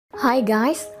Hi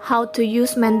guys, how to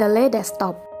use Mendeley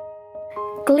desktop.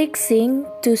 Click sync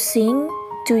to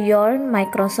your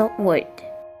Microsoft Word.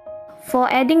 For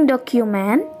adding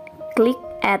document, click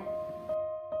add.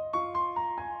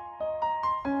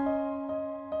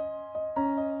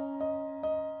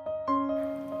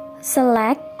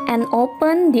 Select and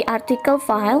open the article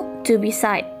file to be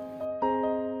cited.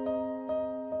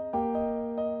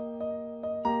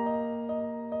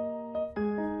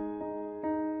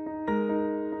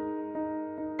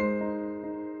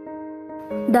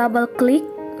 Double-click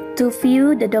to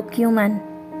view the document.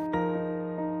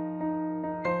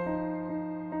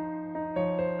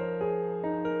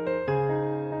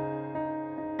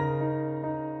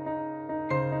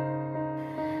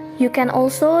 You can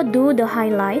also do the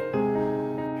highlight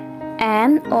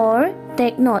and/or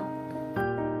take note.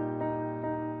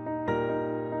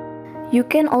 You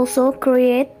can also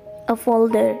create a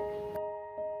folder.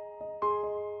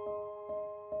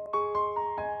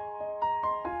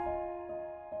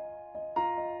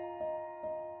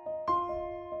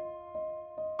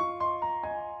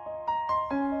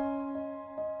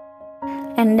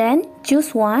 And then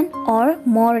choose one or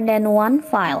more than one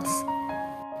files.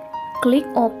 Click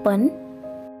open.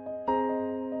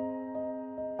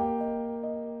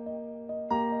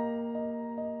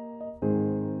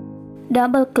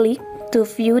 Double-click to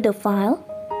view the file.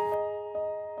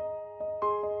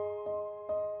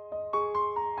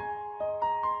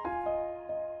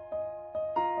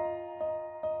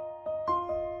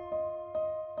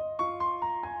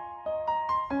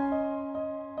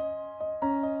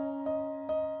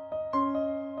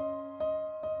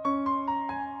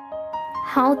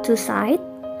 How to cite?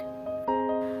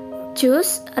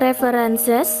 Choose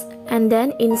References and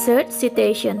then insert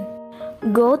Citation.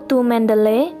 Go to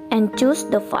Mendeley and choose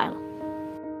the file.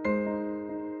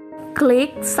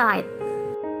 Click Cite.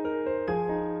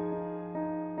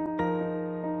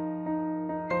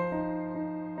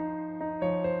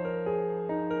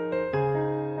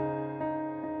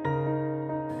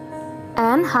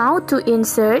 And how to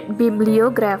insert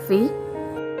Bibliography?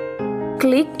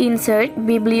 Click Insert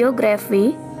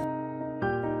Bibliography.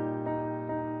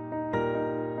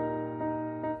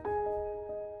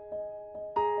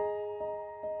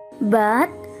 But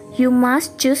you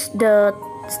must choose the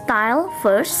style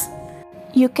first.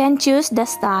 You can choose the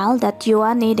style that you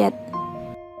are needed.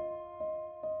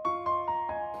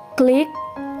 Click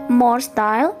More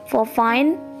Style for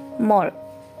Find More.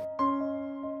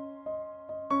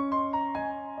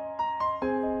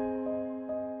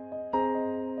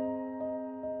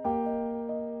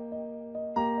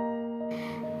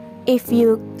 If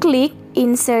you click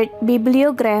Insert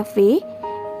Bibliography,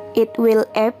 it will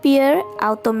appear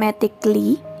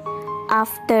automatically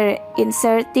after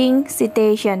inserting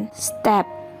citation step.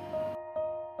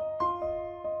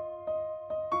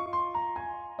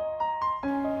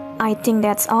 I think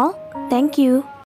that's all. Thank you.